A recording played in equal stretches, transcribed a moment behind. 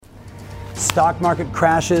Stock market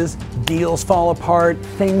crashes, deals fall apart,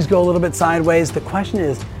 things go a little bit sideways. The question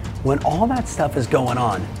is, when all that stuff is going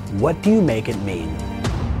on, what do you make it mean?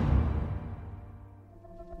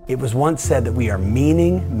 It was once said that we are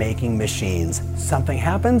meaning-making machines. Something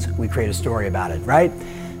happens, we create a story about it, right?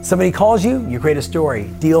 Somebody calls you, you create a story.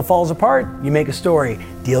 Deal falls apart, you make a story.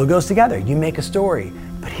 Deal goes together, you make a story.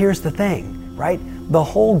 But here's the thing, right? The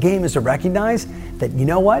whole game is to recognize that, you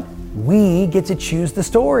know what? We get to choose the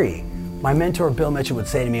story. My mentor, Bill Mitchell, would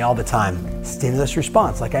say to me all the time, stimulus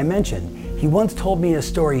response, like I mentioned. He once told me a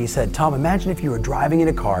story. He said, Tom, imagine if you were driving in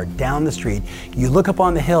a car down the street, you look up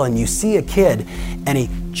on the hill and you see a kid and he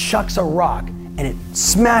chucks a rock and it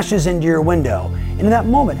smashes into your window. And in that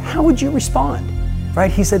moment, how would you respond?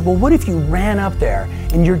 Right? He said, well, what if you ran up there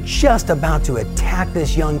and you're just about to attack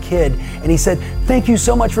this young kid? And he said, thank you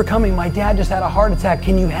so much for coming. My dad just had a heart attack.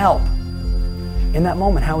 Can you help? In that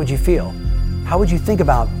moment, how would you feel? How would you think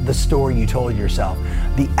about the story you told yourself?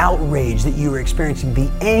 The outrage that you were experiencing, the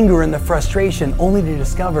anger and the frustration, only to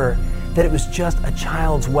discover that it was just a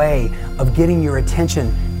child's way of getting your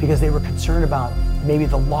attention because they were concerned about maybe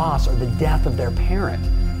the loss or the death of their parent,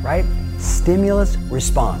 right? Stimulus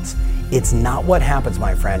response. It's not what happens,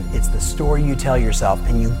 my friend. It's the story you tell yourself,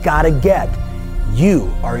 and you gotta get,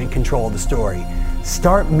 you are in control of the story.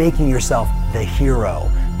 Start making yourself the hero,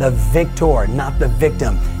 the victor, not the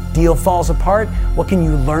victim. Deal falls apart, what can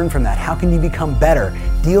you learn from that? How can you become better?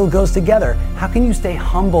 Deal goes together, how can you stay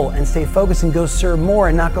humble and stay focused and go serve more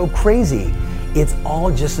and not go crazy? It's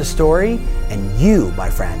all just a story, and you, my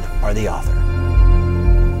friend, are the author.